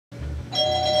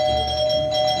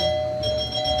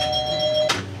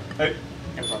Hey.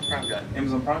 Amazon Prime guy.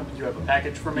 Amazon Prime? You have a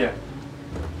package for me? Yeah.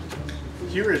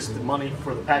 Here is the money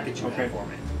for the package you have for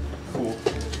me. Cool.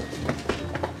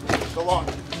 So long.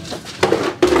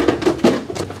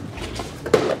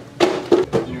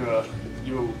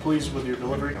 You pleased with your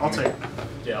delivery? I'll take.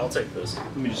 Yeah, I'll take this.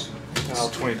 Let me just. Oh,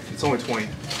 20. It's only 20.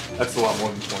 That's a lot more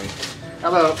than 20. How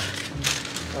about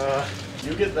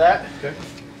you get that? Okay.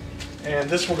 And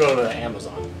this will go to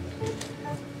Amazon.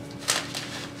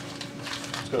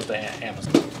 Let's go to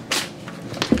Amazon.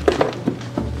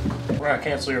 We're gonna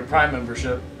cancel your Prime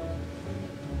membership.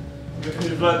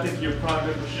 You're not taking your Prime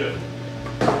membership.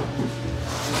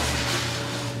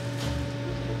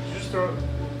 Just throw.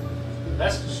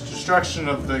 That's destruction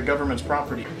of the government's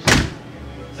property.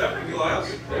 Is that Frankie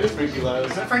Lyles? That is Frankie Lyles.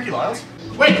 Is that Frankie Lyles?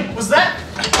 Wait, was that?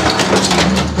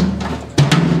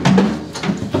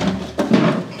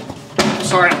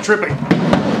 Sorry, I'm tripping.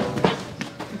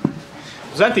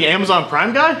 Was that the Amazon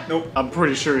Prime guy? Nope. I'm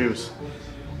pretty sure he was.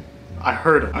 I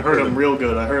heard him. I heard him real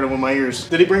good. I heard him with my ears.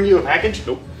 Did he bring you a package?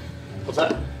 Nope. What's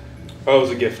that? Oh, it was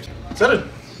a gift. Is that a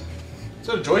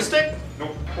joystick?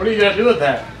 Nope. What are you gonna do with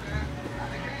that?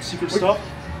 Secret stuff.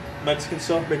 Mexican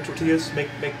stuff. Make tortillas. Make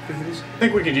fajitas. I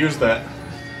think we could use that.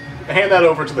 Hand that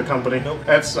over to the company. Nope.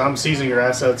 I'm seizing your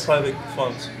assets. Private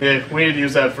funds. Yeah, we need to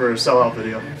use that for a sellout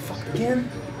video. Fuck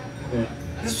again? Yeah.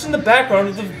 This is in the background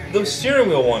of the steering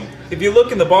wheel one. If you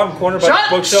look in the bottom corner by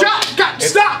the bookshelf.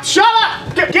 Stop! Shut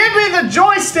up! Give me the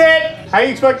joystick! How do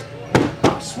you expect?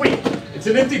 Oh, sweet. It's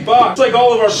an empty box. It's like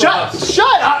all of our products.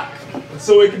 Shut up!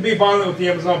 So it can be bonded with the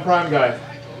Amazon Prime guy.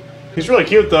 He's really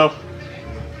cute though.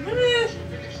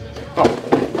 Oh.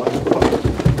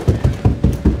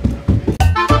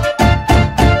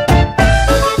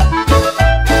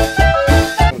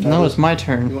 No, it's my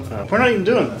turn. We're not even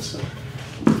doing this.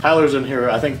 Tyler's in here,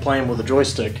 I think, playing with a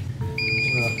joystick.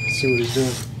 Let's see what he's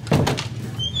doing.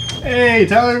 Hey,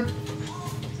 Tyler.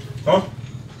 Huh?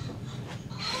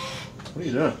 What are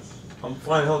you doing? I'm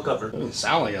flying a helicopter. Doesn't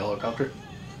sound like a helicopter.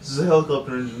 This is a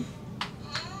helicopter engine.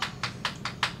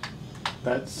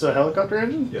 That's a helicopter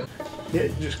engine? Yeah. Yeah,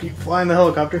 just keep flying the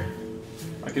helicopter.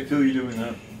 I can feel you doing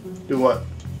that. Do what?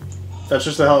 That's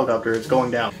just a helicopter. It's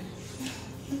going down.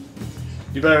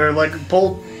 You better like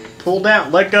pull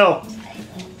down. Let go.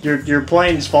 Your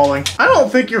plane's falling. I don't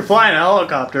think you're flying a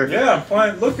helicopter. Yeah, I'm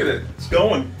flying. Look at it. It's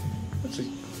going. That's a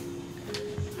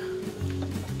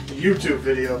YouTube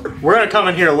video. We're gonna come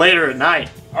in here later at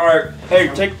night. All right. Hey,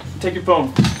 take your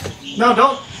phone. No,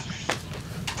 don't.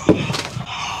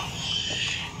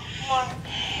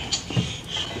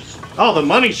 Oh, the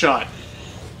money shot.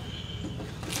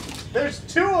 There's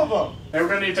two of them. Hey, we're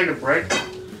gonna need to take a break.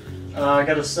 I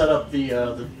gotta set up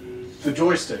the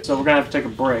joystick, so we're gonna have to take a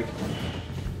break.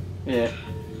 Yeah,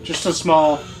 just a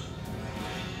small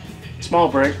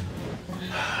break.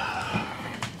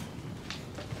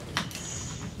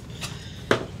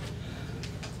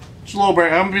 Just a little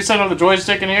break. I'm gonna be setting up the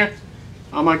joystick in here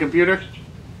on my computer.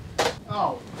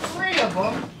 Oh, 3 of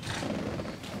them.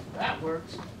 That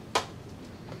works.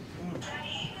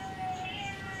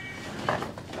 Let's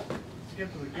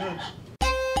get to the goods.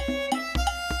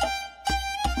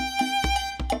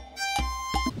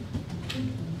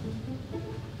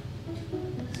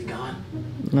 Is he gone?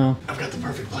 No. I've got the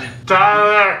perfect plan.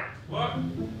 Tyler! What?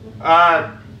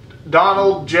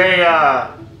 Donald J.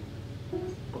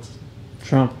 What's his name?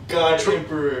 Trump. God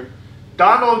Emperor.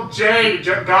 Donald J.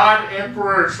 God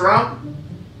Emperor Trump.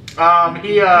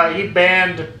 He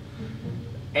banned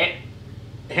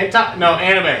hentai? No,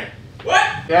 anime.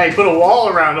 What? Yeah, he put a wall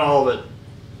around all of it.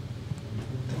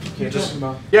 Can't just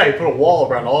about. Yeah, he put a wall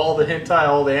around all the hentai,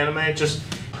 all the anime.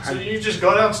 So you just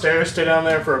go downstairs, stay down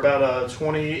there for about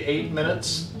 28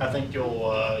 minutes. I think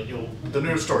the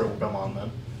news story will come on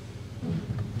then.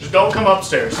 Just don't come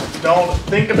upstairs. Don't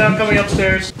think about coming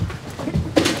upstairs.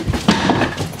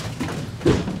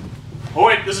 Oh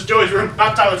wait, this is Joey's room,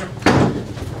 not Tyler's room.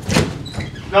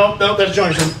 No, that's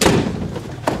Joey's room.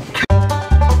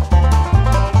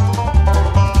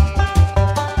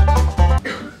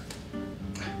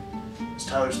 Is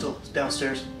Tyler still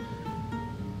downstairs?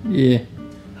 Yeah.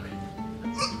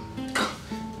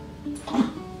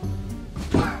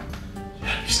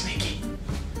 Be sneaky.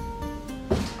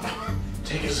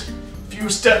 Take as few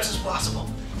steps as possible.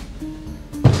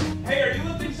 Hey, are you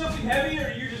lifting something heavy or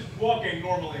are you just walking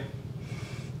normally?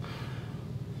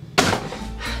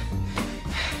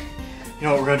 You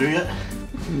know what we're gonna do yet?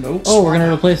 Nope. Oh, we're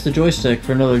gonna replace the joystick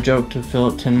for another joke to fill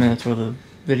up 10 minutes worth of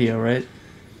video, right?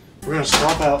 We're gonna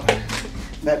swap out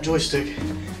that joystick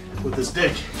with this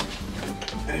dick,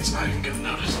 and he's not even gonna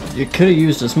notice. You could have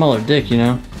used a smaller dick, you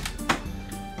know?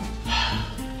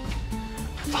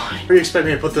 Fine. Where are you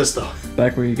expecting me to put this though?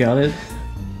 Back where you got it.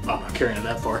 Oh, I'm not carrying it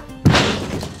that far.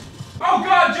 Oh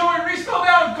God, Joey, re-spell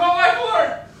down. Call life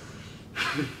alert.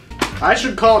 I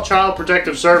should call Child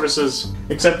Protective Services,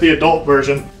 except the adult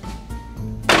version.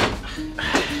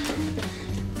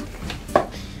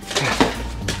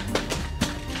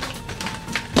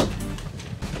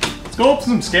 Let's go open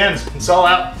some skins and sell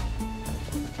out.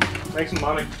 Make some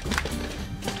money.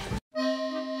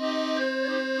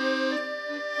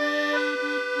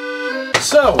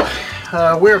 So,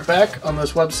 we're back on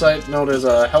this website known as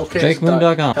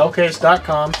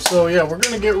hellcase.com. So yeah, we're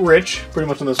gonna get rich pretty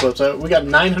much on this website. We got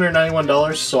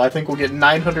 $991, so I think we'll get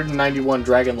 991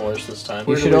 dragon lores this time.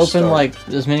 You should open like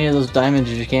as many of those diamonds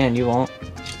as you can. You won't.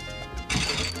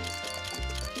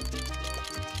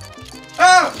 Oh!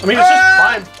 I mean, it's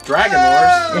just 5 dragon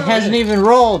lores. It hasn't even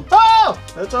rolled. Oh!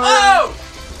 That's all right.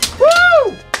 Oh! Woo!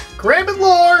 Gambit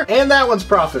lore! And that one's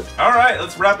profit. Alright,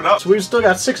 let's wrap it up. So we've still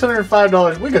got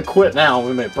 $605. We could quit now.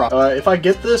 We made profit. If I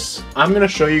get this, I'm gonna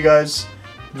show you guys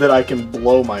that I can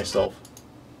blow myself.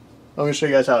 I'm gonna show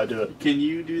you guys how I do it. Can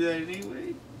you do that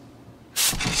anyway?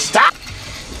 Stop!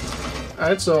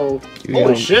 Alright, so...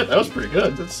 Holy shit, that was pretty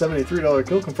good. That's $73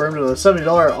 kill confirmed and a $70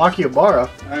 Akihabara.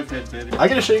 I've had better. I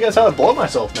gotta show you guys how I blow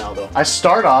myself now, though. I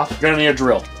start off, you're gonna need a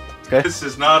drill. Okay? This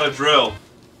is not a drill.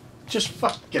 Just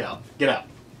get out. Get out.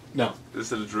 No.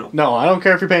 Is it a drill? No, I don't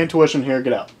care if you're paying tuition here,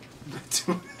 get out.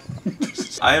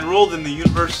 I enrolled in the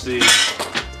university.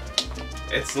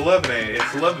 It's 11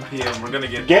 It's 11 p.m. We're gonna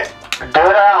get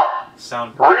out!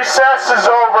 sound. Recess is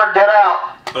over, get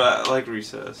out! But I like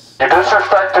recess. You're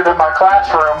disrespected in my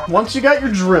classroom. Once you got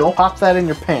your drill, pop that in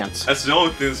your pants. That's the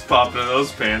only thing that's popping in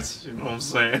those pants. You know what I'm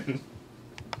saying?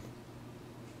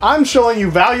 I'm showing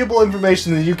you valuable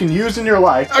information that you can use in your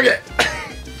life. Okay.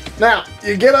 Now,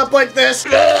 you get up like this.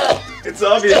 It's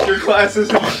obvious your class is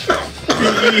PE.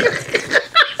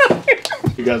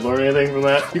 You guys learn anything from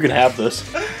that? You can have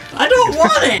this. I don't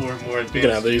want it. More You can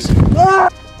have these.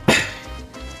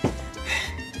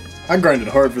 I grinded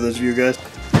hard for this view, guys.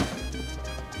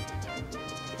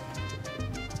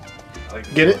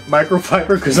 Get it?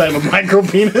 Microfiber, because I have a micro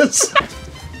penis? Did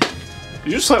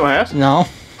you just slap my ass? No.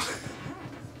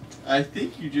 I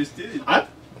think you just did.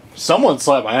 Someone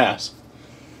slapped my ass.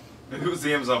 Who's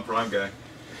the Amazon Prime guy?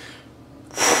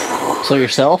 So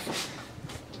yourself?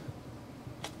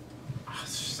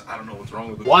 I don't know what's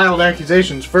wrong with it. Wild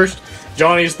accusations. First,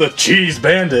 Johnny's the cheese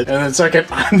bandit, and then second,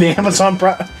 I'm the Amazon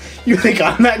Prime. You think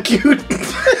I'm that cute?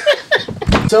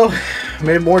 So,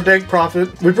 made more dank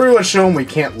profit. We pretty much shown we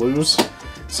can't lose.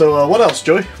 So, what else,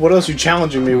 Joey? What else are you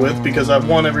challenging me with? Because I've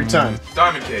won every time.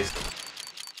 Diamond case.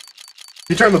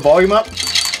 You turn the volume up,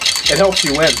 it helps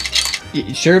you win.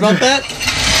 You sure about that?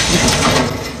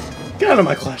 Get out of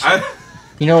my classroom.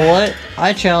 You know what?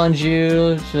 I challenge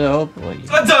you to open.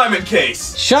 A diamond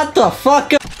case. Shut the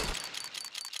fuck up!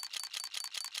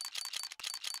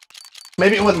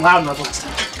 Maybe it wasn't loud enough last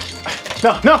time.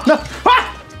 No, no, no!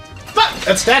 Ah! Fuck!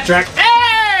 That's stat track.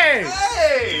 Hey!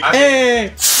 Hey!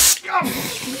 Hey!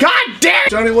 God damn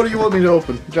it! Johnny, what do you want me to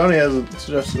open? Johnny hasn't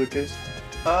suggested a case.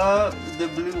 The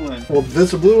blue one. Well,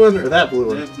 this a blue one or that blue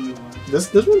one? That blue one.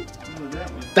 This one? No,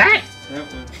 that one. That?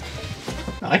 That one.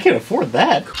 I can't afford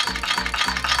that.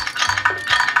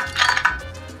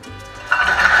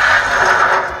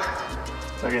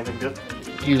 Okay, anything good?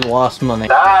 You lost money.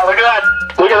 Ah, look at that!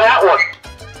 Look at that one!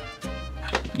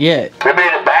 Yeah. We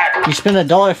made it back! You spent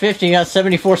 $1.50 and got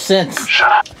 74 cents.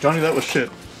 Shut up! Johnny, that was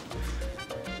shit.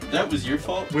 That was your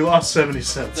fault? We lost 70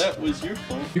 cents. That was your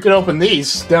fault. You can open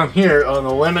these down here on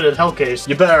the limited hell case.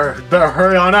 You better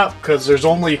hurry on up, because there's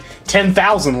only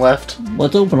 10,000 left.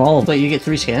 Let's open all of them. But you get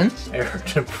 3 skins? They're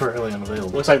temporarily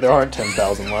unavailable. Looks like there aren't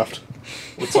 10,000 left.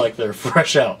 Looks like they're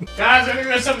fresh out. Guys, I'm gonna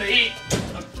get something to eat.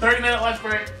 A 30-minute lunch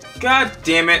break. God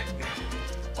damn it.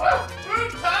 Whoa,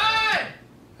 food time!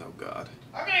 Oh God.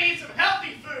 I'm gonna eat some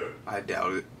healthy food. I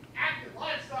doubt it. Active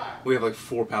lifestyle. We have like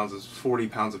 40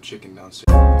 pounds of chicken downstairs.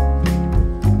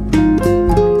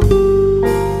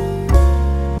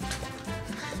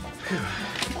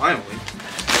 Finally.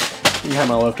 You can have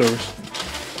my leftovers.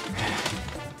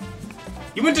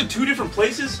 You went to 2 different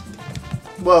places?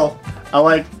 Well, I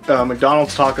like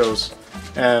McDonald's tacos,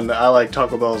 and I like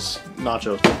Taco Bell's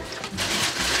nachos.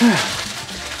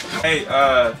 Hey,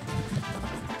 that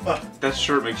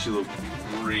shirt makes you look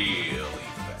really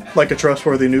fat. Like a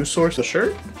trustworthy news source, a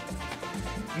shirt?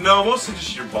 No, mostly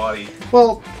just your body.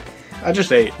 Well, I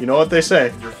just ate. You know what they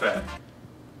say. You're fat.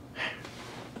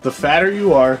 The fatter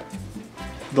you are,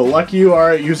 the luckier you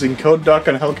are at using code DUCK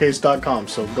on hellcase.com.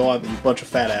 So go on, you bunch of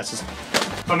fat asses.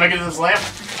 If I make it to this lamp,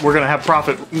 we're gonna have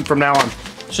profit from now on.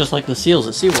 It's just like the seals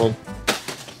at SeaWorld.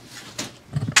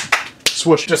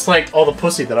 swoosh, just like all the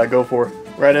pussy that I go for.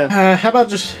 Right in. How about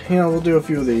just, you know, we'll do a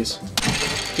few of these.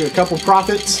 Do a couple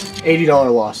profits,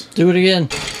 $80 loss. Do it again.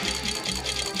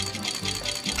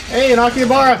 Hey, an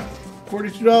Akihabara,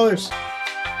 $42.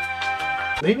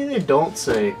 Maybe they don't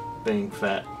say being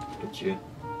fat. Get you.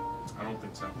 I don't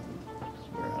think so.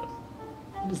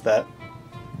 What is that?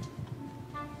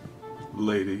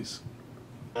 Ladies.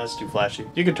 That's too flashy.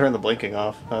 You can turn the blinking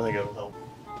off. I think it'll help.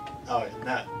 Oh,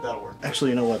 yeah, that'll work.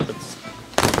 Actually, you know what? That's...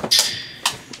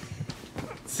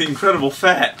 It's the incredible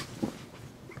fat.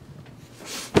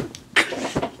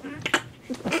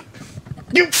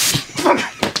 You.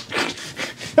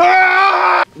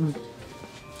 Ah!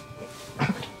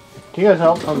 Can you guys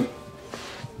help? I'm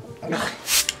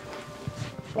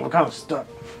kind of stuck.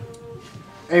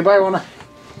 Anybody wanna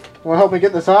help me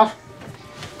get this off?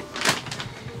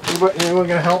 Anyone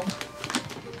gonna help?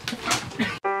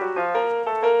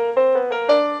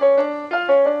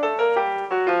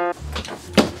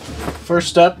 First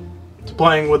step to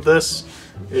playing with this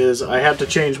is I have to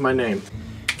change my name.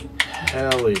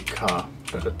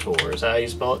 Helicopter. Is that how you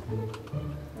spell it?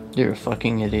 You're a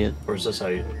fucking idiot. Or is this how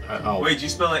you... oh. Wait, do you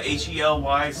spell it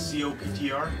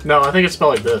H-E-L-Y-C-O-P-T-R? No, I think it's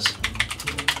spelled like this.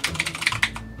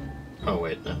 Oh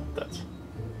wait, no, that's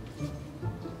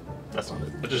not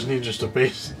it. I just need just a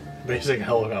basic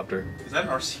helicopter. Is that an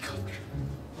RC copter?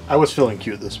 I was feeling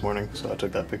cute this morning, so I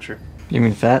took that picture. You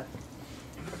mean fat?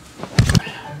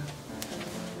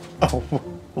 Oh,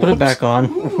 Put it back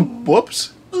on.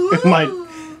 Whoops!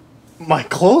 My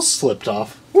clothes slipped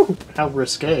off. Woo, how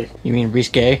risque. You mean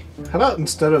risque? How about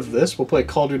instead of this, we'll play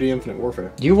Call of Duty Infinite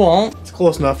Warfare? You won't. It's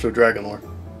close enough to a Dragon Lore.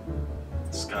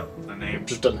 It's got the name. It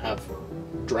just doesn't have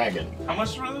dragon. How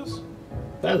much were those?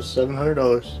 That was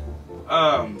 $700.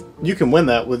 You You can win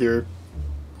that with your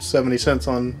 70 cents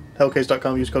on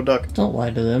hellcase.com. Use code DUCK. Don't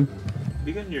lie to them. Have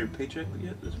you gotten your paycheck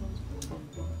yet this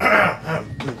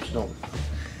month? Don't.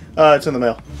 It's in the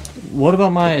mail. What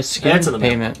about my skin It's in the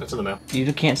payment? mail. It's in the mail.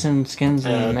 You can't send skins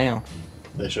in the mail.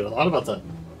 They should have thought about that.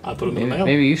 I put them in the mail.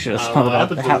 Maybe you should have I don't thought know what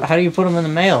about happened that. to How do you put them in the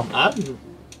mail?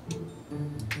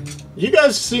 You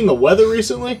guys seen the weather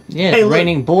recently? Yeah, Hey, it's look.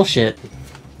 raining bullshit.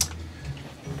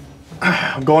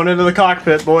 I'm going into the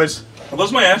cockpit, boys. Are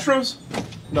those my Astros?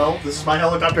 No, this is my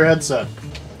helicopter headset.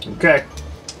 Okay.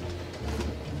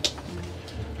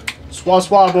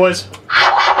 Swah, boys.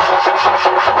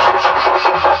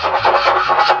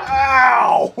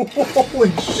 Ow!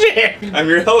 Holy shit! I'm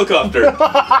your helicopter.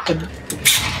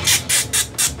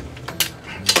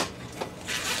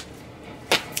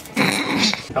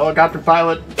 Helicopter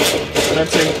pilot.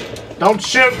 Commencing. Don't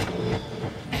shoot!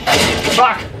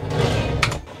 Fuck!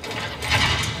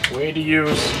 Way to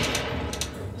use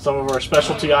some of our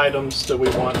specialty items that we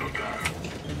want.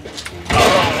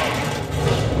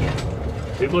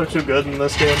 People are too good in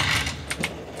this game.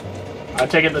 I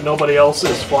take it that nobody else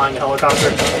is flying a helicopter.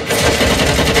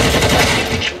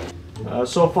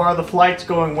 So far the flight's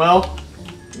going well.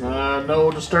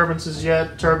 No disturbances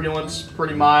yet. Turbulence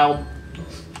pretty mild.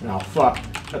 Oh fuck.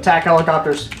 Attack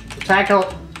helicopters.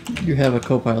 You have a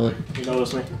co-pilot. You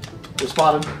notice me. You're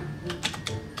spotted.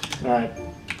 Alright.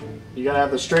 You gotta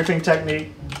have the strafing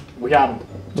technique. We got him.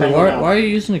 Wait, why are you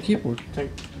using a keyboard?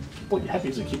 Well, you have to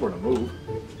use a keyboard to move.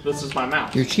 This is my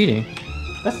mouse. You're cheating.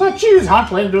 That's not cheating. It's hot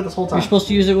playing to do it this whole time. You're supposed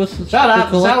to use it with the Shut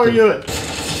up. That's how we collective. do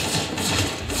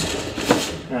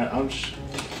it. Alright,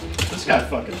 this guy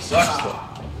fucking sucks, though.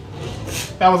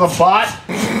 That was a bot.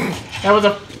 That was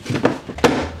a...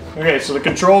 Okay, so the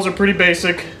controls are pretty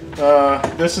basic.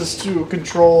 This is to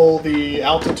control the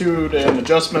altitude and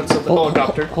adjustments of the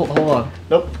helicopter. Hold on.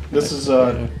 Nope. This is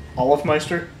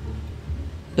Olafmeister.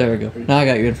 There we go. Now I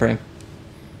got you in frame.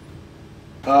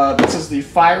 This is the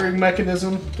firing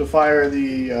mechanism to fire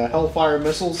the Hellfire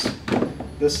missiles.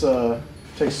 This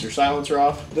takes your silencer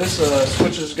off. This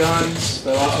switches guns.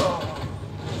 That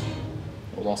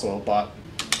was also a bot.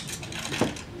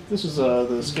 This is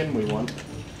the skin we won.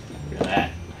 Look at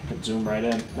that. I can zoom right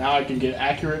in. Now I can get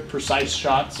accurate, precise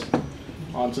shots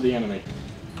onto the enemy.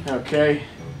 Okay.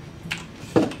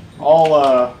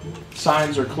 All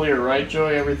signs are clear, right,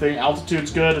 Joey? Everything, altitude's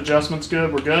good, adjustment's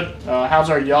good, we're good. How's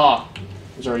our yaw?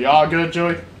 Is our yaw good,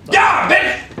 Joey? Yeah,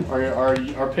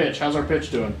 bitch! Our pitch, how's our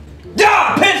pitch doing?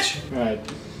 Yeah, bitch! Alright.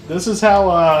 This is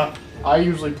how I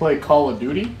usually play Call of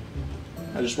Duty.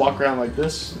 I just walk around like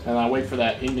this, and I wait for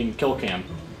that ending kill cam.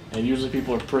 And usually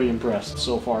people are pretty impressed.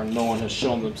 So far, no one has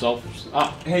shown themselves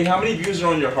up. Hey, how many views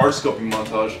are on your hard scoping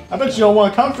montage? I bet you don't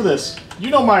want to come for this. You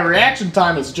know my reaction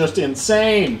time is just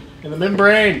insane in the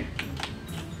membrane.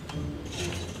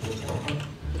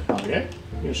 Okay,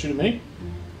 you gonna shoot at me?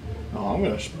 Oh, I'm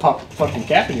gonna pop a fucking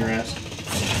cap in your ass.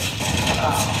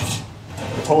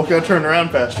 If Hulk had turned around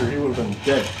faster, he would have been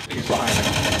dead. He's behind me.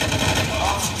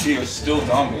 He was still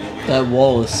dominating. That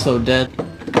wall is so dead.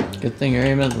 Good thing you're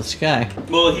aiming at the sky.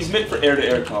 Well, he's meant for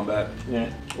air-to-air combat.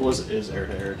 Yeah, is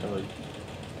air-to-air, totally.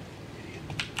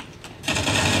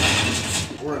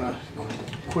 We're gonna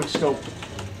quick scope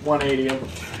 180 him.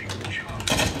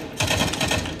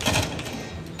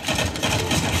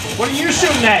 What are you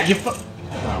shooting at? You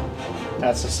No,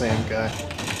 that's the same guy.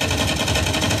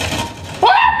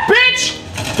 Ah, bitch!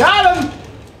 Got him!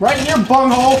 Right in your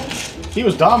bunghole! He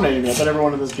was dominating me. I thought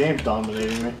everyone in this game's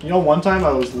dominating me. You know, one time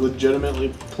I was legitimately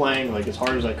playing like as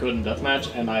hard as I could in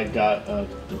deathmatch, and I got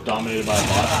dominated by a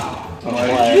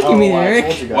bot. You mean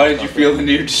Eric? Why did you feel the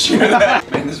need to shoot that?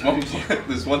 Man,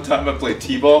 this one time I played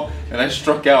T-ball and I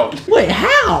struck out. Wait,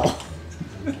 how?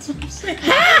 That's what I'm saying.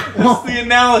 That's the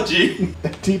analogy.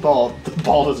 T-ball, the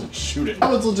ball doesn't shoot it. I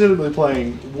was legitimately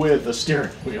playing with a steering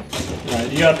wheel.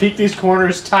 Right, you gotta peek these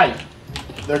corners tight.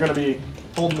 They're gonna be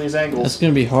holding these angles. That's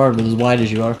gonna be hard with as wide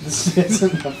as you are. This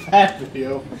isn't a fat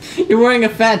video. You're wearing a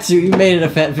fat suit. You made it a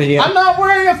fat video. I'm not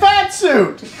wearing a fat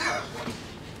suit!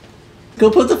 Go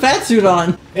put the fat suit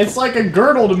on. It's like a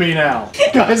girdle to me now.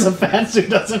 Guys, a fat suit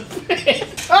doesn't fit.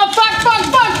 Oh, fuck!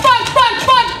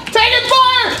 Taking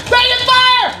fire! Taking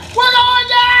fire! We're going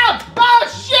down! Oh,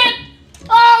 shit!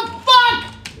 Oh, fuck!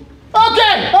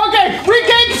 Okay,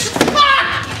 regain...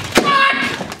 Fuck!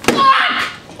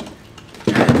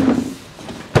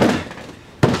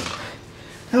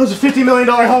 That was a $50 million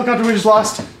helicopter we just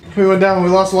lost. We went down and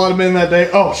we lost a lot of men that day.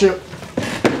 Oh, shit.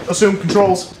 Assume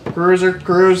controls.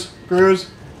 Cruise.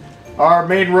 Our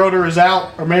main rotor is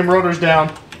out. Our main rotor's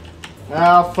down.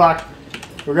 Oh, fuck.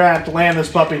 We're gonna have to land this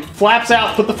puppy. Flaps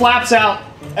out. Put the flaps out.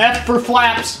 F for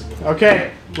flaps.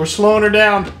 Okay. We're slowing her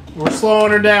down.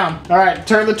 Alright,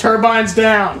 turn the turbines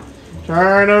down.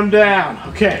 Turn them down.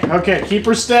 Okay. Keep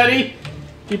her steady.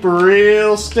 Keep her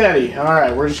real steady.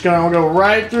 Alright, we're just gonna go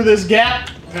right through this gap.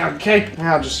 Okay.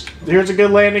 Now here's a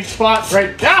good landing spot.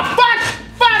 Right. Ah, fuck!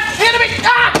 Enemy!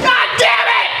 Ah, god damn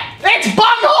it! It's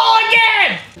bunghole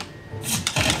again!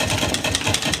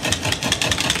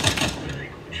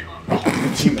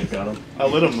 Teammate got him. I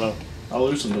lit him though. I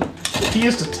loosened him. The key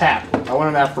is to tap. I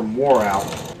wanted that for more out.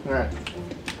 Alright.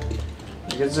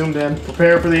 Get zoomed in.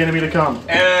 Prepare for the enemy to come.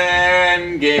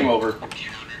 And game over.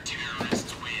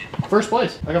 First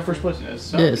place. I got first place.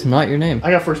 Yeah, it's not your name.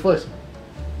 I got first place.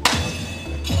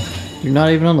 You're not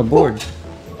even on the board.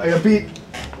 I got beat.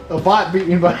 A bot beat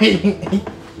me by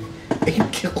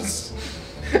 8 kills.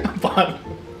 A bot.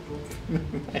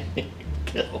 8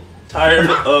 kills.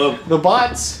 Tired of The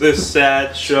bots. this sad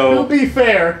To show. be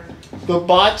fair, the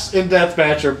bots in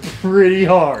deathmatch are pretty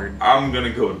hard. I'm gonna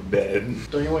go to bed.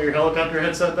 Don't you want your helicopter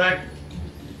headset back?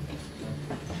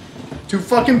 Too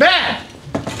fucking bad!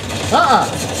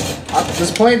 This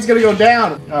plane's gonna go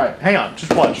down. Alright, hang on.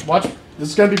 Just watch. This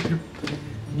is gonna be...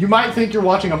 You might think you're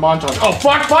watching a montage. Oh,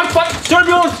 fuck!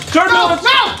 Turbulence! No!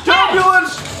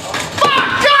 Turbulence!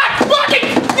 Fuck! God! Fucking...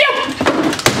 You!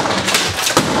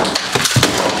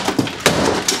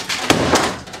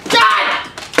 God!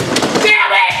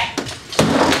 Damn it!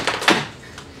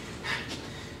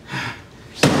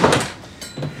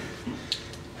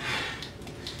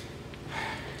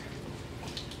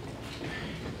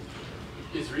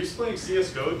 Is Reese playing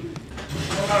CSGO?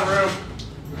 Come on, room.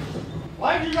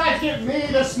 Why did you guys give me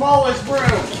the smallest room?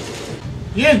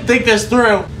 You didn't think this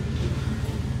through.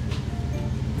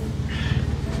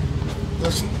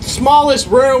 The smallest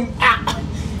room. Ah,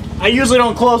 I usually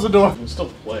don't close the door. I can still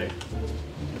play.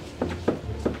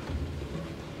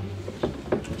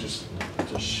 Just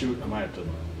shoot. I might have to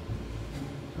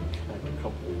connect a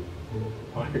couple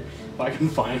wires. If I can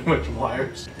find which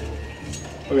wires.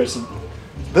 Okay, so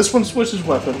this one switches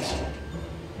weapons.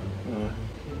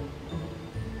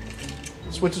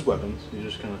 Switches weapons. You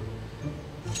just kind of...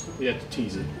 You have to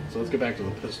tease it. So let's get back to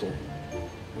the pistol.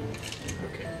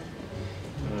 Okay.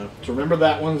 So remember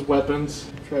that one's weapons.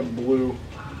 Try blue.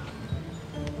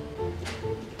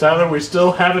 Tyler, we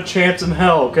still have a chance in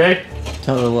hell, okay?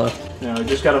 Tyler left. Now we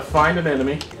just gotta find an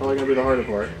enemy. Probably gonna be the harder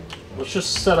part. Let's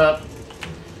just set up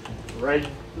right...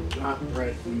 Not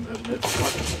right in the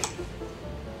midst.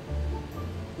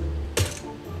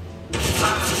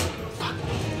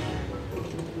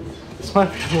 This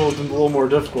might be a little more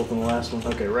difficult than the last one.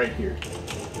 Okay, right here.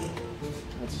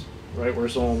 That's right where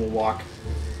someone will walk.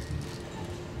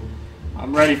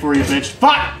 I'm ready for you, bitch.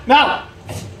 Fuck! No!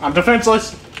 I'm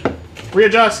defenseless.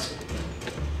 Readjust.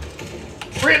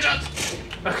 Readjust.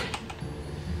 Okay.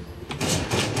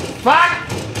 Fuck!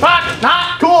 Fuck!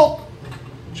 Not cool!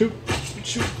 Shoot.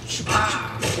 Shoot. Shoot.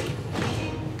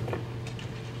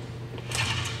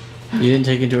 You didn't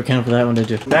take into account for that one, did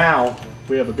you? Now,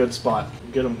 we have a good spot.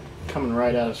 Get them coming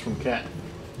right at us from cat.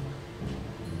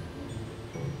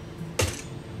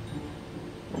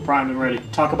 We're primed and ready.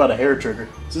 Talk about a hair trigger.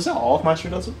 Is this how Olafmeister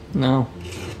does it? No,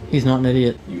 he's not an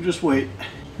idiot. You just wait.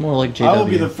 More like JW. I will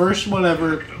be the first one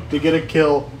ever to get a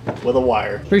kill with a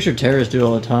wire. Pretty sure terrorists do it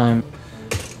all the time.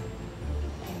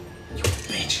 You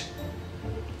bitch.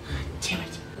 Damn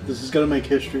it. This is gonna make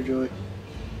history, Joey.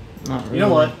 Not really. You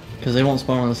know what? Because they won't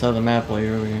spawn on the side of the map while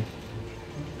you're over here.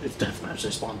 It's deathmatch.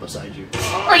 They spawn beside you.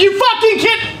 Are you fucking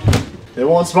kidding? They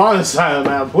won't spawn on the side of the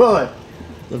map, will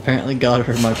they? Apparently God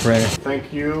heard my prayer.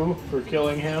 Thank you for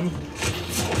killing him. Are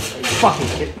you fucking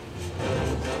kidding?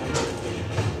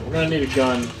 We're gonna need a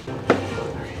gun.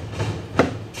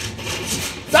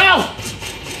 No!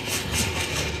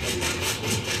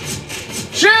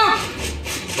 Shoot!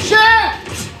 Shoot!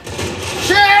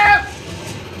 Shoot!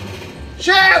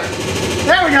 Shoot!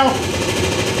 There we go!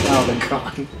 Oh, they're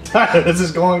gone. This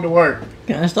is going to work.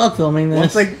 Can I stop filming this?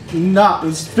 Once they... No,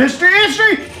 this is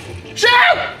history!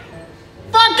 Shoot!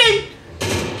 Fucking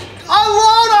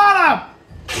unload on him!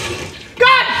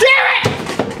 God damn it!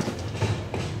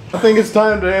 I think it's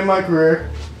time to end my career.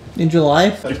 In your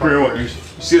life? Your career, what? Your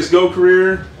CSGO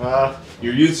career?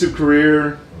 Your YouTube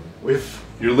career?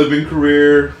 Your living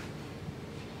career?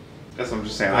 That's what I'm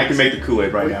just saying. I can make the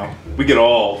Kool-Aid right now. We could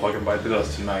all fucking bite the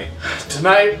dust tonight.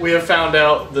 Tonight we have found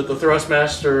out that the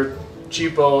Thrustmaster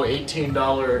cheapo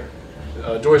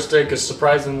 $18 joystick is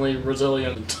surprisingly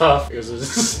resilient and tough.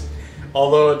 Because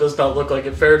although it does not look like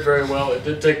it fared very well, it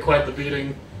did take quite the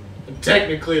beating. And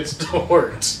technically it still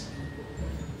works.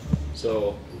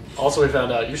 So, also we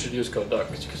found out you should use code DUCK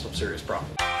because you get some serious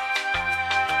profit.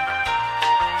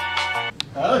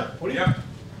 Tyler, what are you?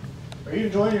 Are you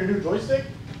enjoying your new joystick?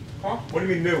 Huh? What do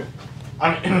you mean new?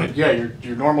 I mean, yeah,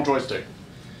 your normal joystick.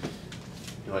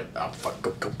 You're like, oh fuck,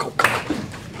 go.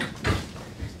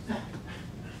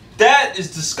 That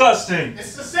is disgusting.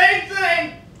 It's the same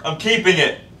thing. I'm keeping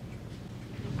it.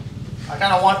 I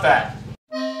kind of want that.